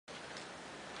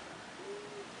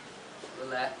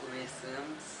Olá,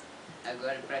 começamos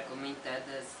agora para comentar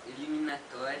das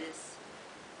eliminatórias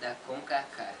da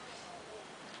CONCACAF.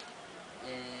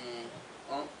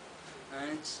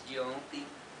 Antes de ontem,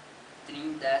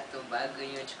 Trindade e Tobago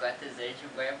ganhou de 4-0 de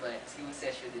Barbados. O que você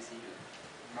achou desse jogo?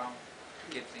 Bom,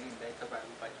 porque Trindade e Tobago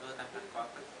pode voltar para a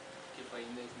Copa, que foi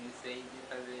em 2006, e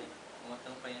fazer uma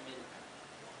campanha melhor.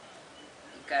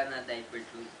 E Canadá e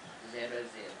Portugal 0-0,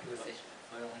 o que você achou?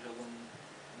 Foi um jogo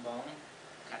bom.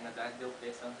 O Canadá deu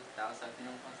pressão total, só que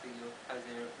não conseguiu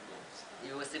fazer gols. E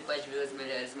você pode ver os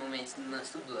melhores momentos no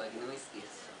nosso blog, não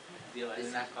esqueça. Viu ali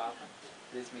na Copa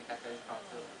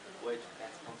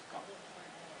 2014.wordpress.com.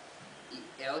 E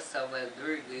El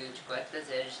Salvador ganhou de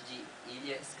 4-0 de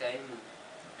Ilhas Caimão.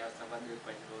 El Salvador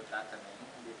pode voltar também,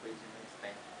 depois de muito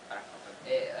tempo, para a Copa.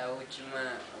 A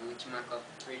última Copa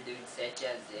perdeu de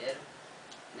 7-0,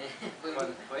 né?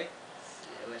 Quando foi?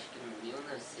 Eu acho que em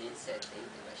 1970, eu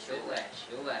acho.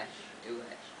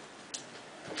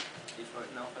 E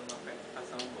não foi uma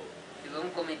participação boa. E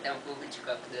vamos comentar um pouco de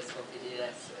Copa das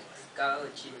Confederações. Qual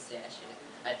time você acha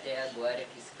até agora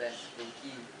que se classificou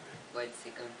que pode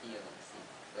ser campeão? Assim,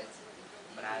 pode ser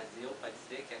campeão? Brasil pode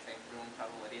ser, que é sempre um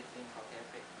favorito em qualquer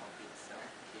competição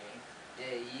que entra.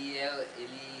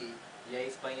 E a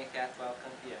Espanha, que é a atual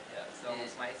campeã, são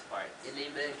os mais fortes. E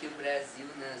lembrando que o Brasil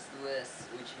nas duas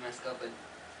últimas Copas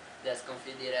das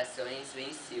Confederações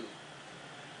venceu.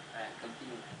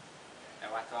 Campeão. É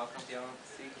o atual campeão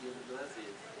seguido 2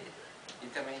 vezes. E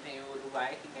também tem o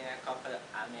Uruguai, que ganha a Copa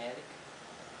América,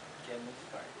 que é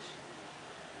muito forte.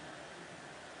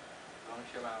 Vamos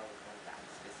chamar o convidado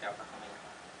especial para comentar.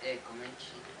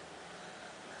 Comente.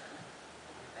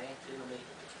 Entre no meio. O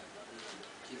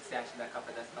que você acha da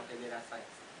Copa das Confederações?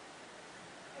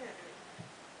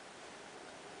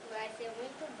 Vai ser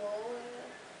muito boa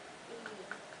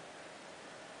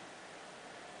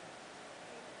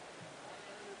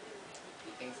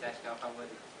E quem você acha que é o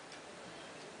favorito?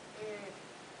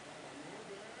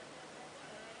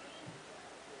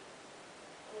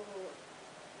 o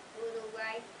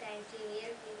Uruguai está em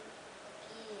primeiro,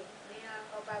 que ganhou a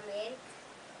Copa América.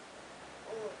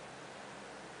 O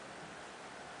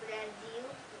Brasil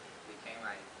E quem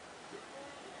mais?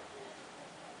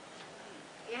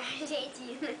 e a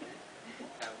Argentina.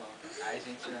 Tá bom. A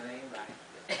Argentina nem vai.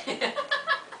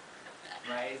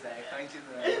 Mas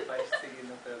continuando, pode seguir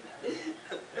no programa.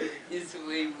 Isso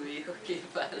foi o erro que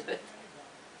fala.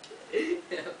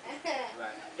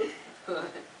 Vai.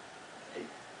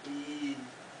 E o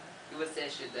que você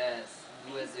achou das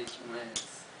duas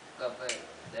últimas Copas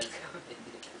das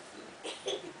Confederações?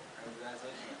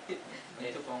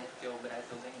 Muito bom, porque o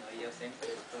Brasil ganhou e eu sempre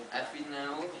estou.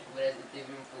 Afinal, o Brasil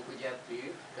teve um pouco de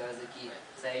aperto, por causa que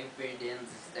saiu perdendo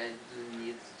os Estados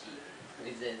Unidos de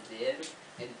 2-0,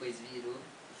 aí depois virou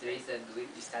 3-2.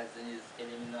 Os Estados Unidos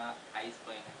eliminou a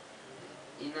Espanha.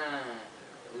 E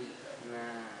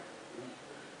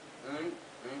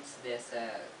antes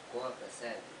dessa Copa,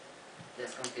 sabe,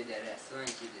 das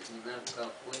Confederações de 2009,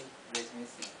 qual foi?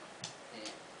 2005.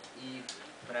 E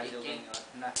O Brasil ganhou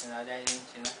na final da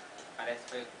Argentina, parece que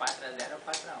foi 4-0 ou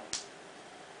 4-1.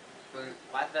 Foi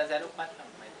 4-0 ou 4-1, mais ou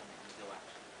menos, eu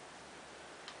acho.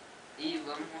 E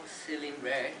vamos se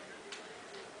lembrar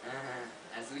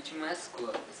as últimas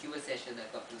Copas. O que você achou da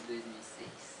Copa de 2006?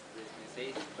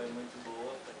 2006 foi muito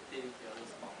boa, teve jogos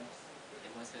bons,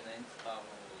 emocionantes, como,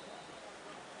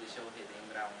 deixa eu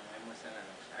relembrar um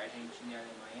emocionante, a Argentina e a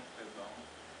Alemanha foi bom.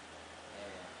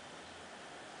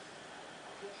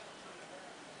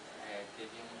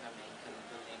 Teve um também que eu não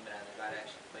estou lembrando agora,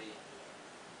 acho que foi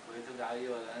Portugal e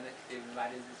Holanda, que teve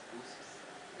vários expulsos.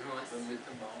 Nossa, foi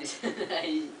muito bom. Isso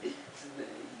daí.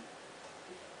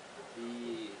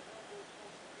 E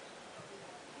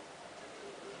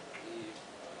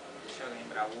deixa eu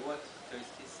lembrar o outro que eu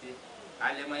esqueci. A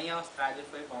Alemanha e a Austrália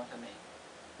foi bom também.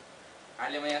 A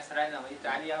Alemanha e a Austrália não,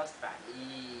 Itália e a Austrália.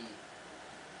 E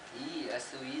a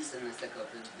Suíça nessa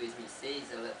Copa de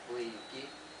 2006, ela foi o quê?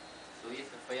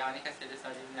 Suíça foi a única seleção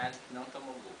eliminada que não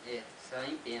tomou gol. Só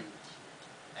em pênalti.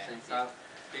 Só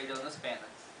perdeu nos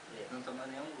pênaltis. Não tomou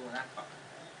nenhum gol na Copa.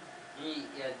 E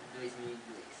a 2002, o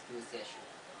que você achou?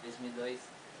 2002,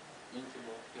 muito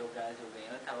bom, porque o Brasil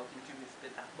ganhou, tava com um time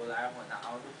espetacular,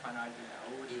 Ronaldo,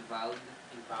 Ronaldinho, Rivaldo,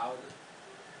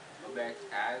 Roberto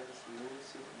Carlos,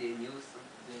 Lúcio,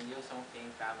 Denilson que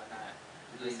entrava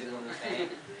no segundo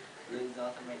tempo,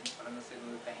 Luizão também entrou no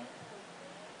segundo tempo.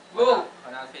 Gol!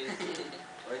 Ronaldo fez 8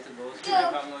 gols,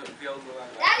 vamos ver o gol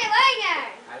agora.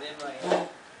 Alemanha!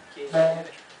 Que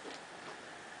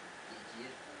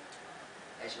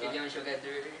acho que ele é um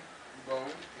jogador bom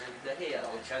na vida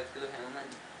real, ele joga pelo Real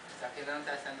Madrid. Só que ele não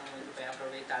está sendo muito bem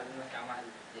aproveitado no Real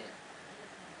Madrid.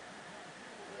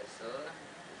 Olha só,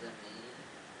 também.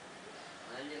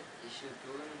 Olha, e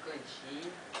chutou no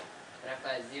cantinho para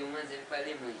fazer 1 a 0 para a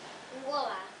Alemanha. Um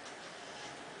golaço.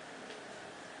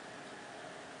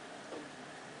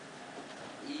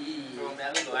 E Foi um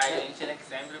belo gol. A Argentina que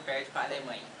sempre perde para a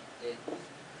Alemanha.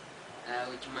 a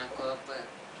última Copa,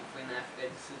 que foi na África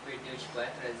do Sul, perdeu de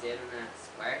 4 a 0 nas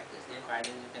quartas, né?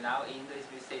 Quartas de final, e em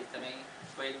 2006 também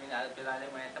foi eliminado pela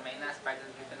Alemanha também nas quartas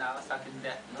de final, só que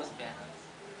nos pênaltis.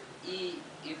 E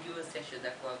o que você achou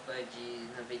da Copa de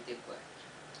 94?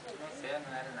 Não sei, eu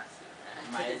não era nascido,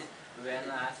 mas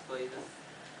vendo as coisas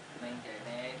na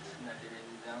internet, na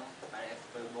televisão, parece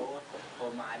que foi boa.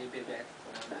 Romário e Bebeto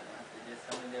comandaram a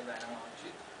seleção e levaram ao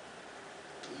título.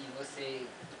 E você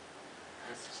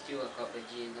assistiu a Copa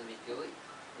de 98?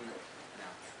 Não.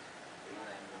 Não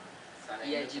lembro. Só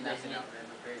E a lembro de que na 2000? final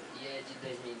eu perdi. E a de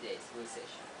 2010, você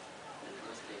achou?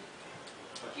 Gostei.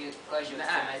 Qual jogo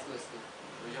você mais gostou?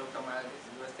 O jogo que eu mais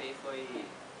gostei foi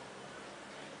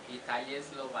Itália e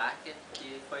Eslováquia,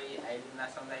 que foi a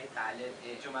eliminação da Itália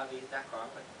de uma vez da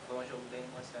Copa. Foi um jogo bem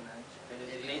emocionante.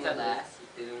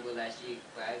 Teve um golaço de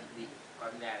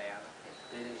Quagliarella.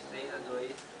 Perdeu de 3 a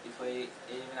 2 e foi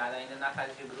eliminado ainda na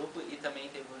fase de grupo. E também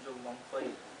teve um jogo bom que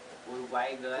foi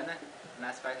Uruguai e Gana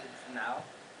nas quartas de final.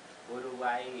 O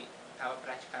Uruguai estava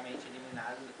praticamente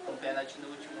eliminado com pênalti no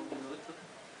último minuto.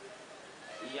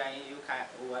 E aí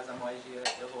o Asamoah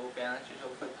errou o pênalti, o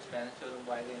jogo foi para os pênaltis e o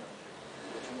Uruguai ganhou.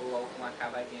 O último gol com uma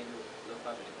cavadinha do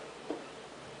Fabrício.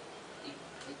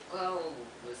 E qual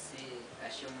você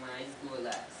achou mais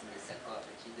golaço nessa Copa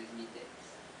de 2010?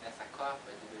 Nessa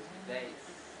Copa de 2010,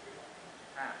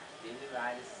 teve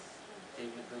vários.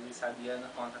 Teve o do Luiz Fabiano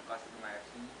contra a Costa do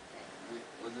Marfim,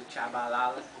 o do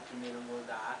Tchabalala, o primeiro gol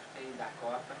da África e da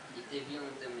Copa. E teve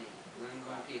um também, o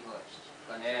Mbonke Rost,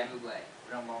 contra o Uruguai.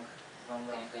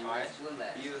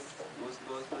 E os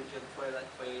gols do Diego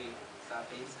foi só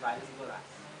fez vários golaços.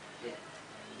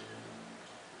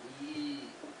 E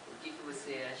o que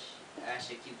você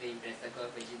acha que vem para essa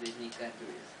Copa de 2014?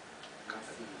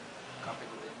 Copa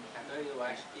de 2014, eu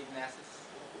acho que nessas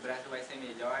o Brasil vai ser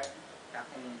melhor. Tá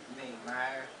com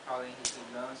Neymar, Paulo Henrique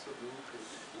Ganso,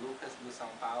 Lucas do São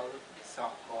Paulo, que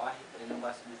só corre, ele não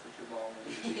gosta de futebol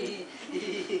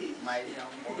muito, mas é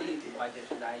um bom que pode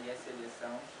ajudar aí a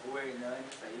seleção. O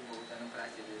Hernandes aí voltando para a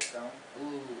seleção.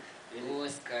 O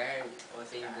Oscar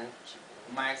tem bom futebol.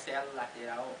 O Marcelo,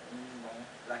 lateral, um bom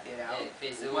lateral.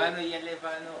 O Mano ia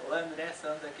levando o André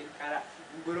Santos, aquele cara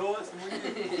grosso,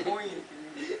 muito ruim.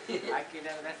 Aquele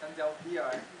André Santos é o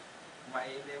pior. Mas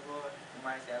ele levou o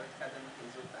Marcelo que está dando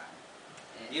resultado.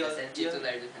 Está sendo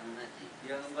titular do Real Madrid. E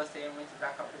eu não gostei muito da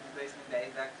Copa de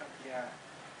 2010 da campeã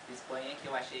Espanha, que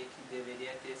eu achei que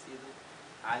deveria ter sido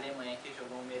a Alemanha que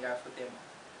jogou o melhor futebol.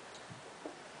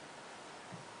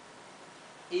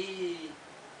 E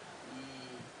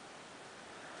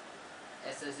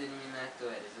essas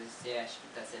eliminatórias, você acha que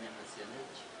está sendo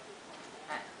emocionante?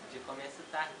 De começo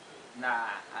tá.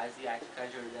 Na Asiática, a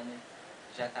Jordânia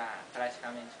já está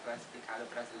praticamente classificada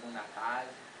para a segunda fase.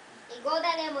 E gol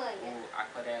da Alemanha. A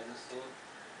Coreia do Sul.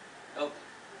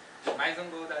 Mais um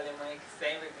gol da Alemanha que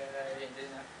sempre ganha a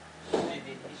Argentina.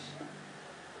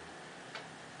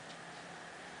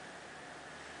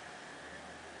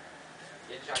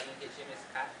 Ele joga em que time esse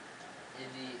cara?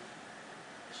 Ele,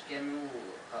 acho que é no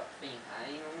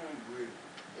Hoffenheim ou Hamburgo.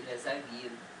 Ele é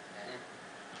zagueiro.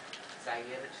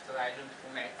 Zagueiro titular junto com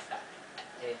o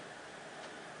Mertesacker.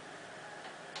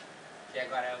 Que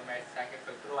agora o Mertesacker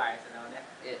foi pro Arsenal, né?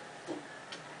 E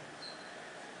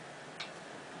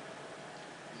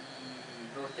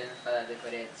voltando a falar da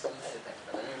Coreia do Sul, você tá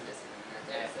falando dessa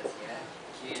eliminatória asiática?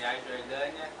 Que a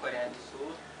Jordânia, Coreia do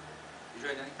Sul.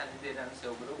 Jordânia está liderando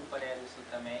seu grupo, Coreia do Sul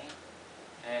também.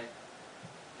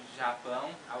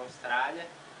 Japão, Austrália.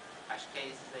 Acho que é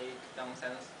esses aí que estão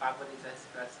sendo os favoritos a se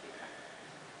classificar.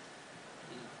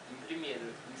 Em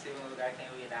primeiro, em segundo lugar tem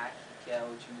o Iraque, que é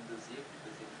o time do Zico, que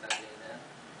o Zico está treinando.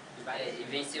 E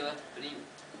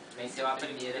venceu a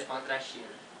primeira contra a China.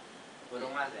 Por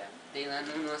 1 a 0. Tem lá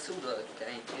no nosso blog, tá?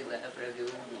 Entre lá pra ver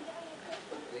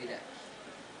o Iraque.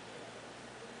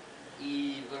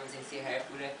 E vamos encerrar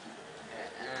por aqui.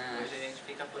 Hoje a gente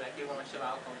fica por aqui, vamos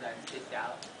chamar o convidado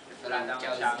especial para dar um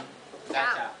tchauzinho.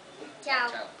 Tchau. Tchau.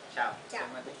 Tchau.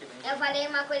 Eu falei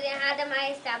uma coisa errada,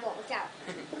 mas tá bom. Tchau.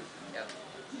 Tchau.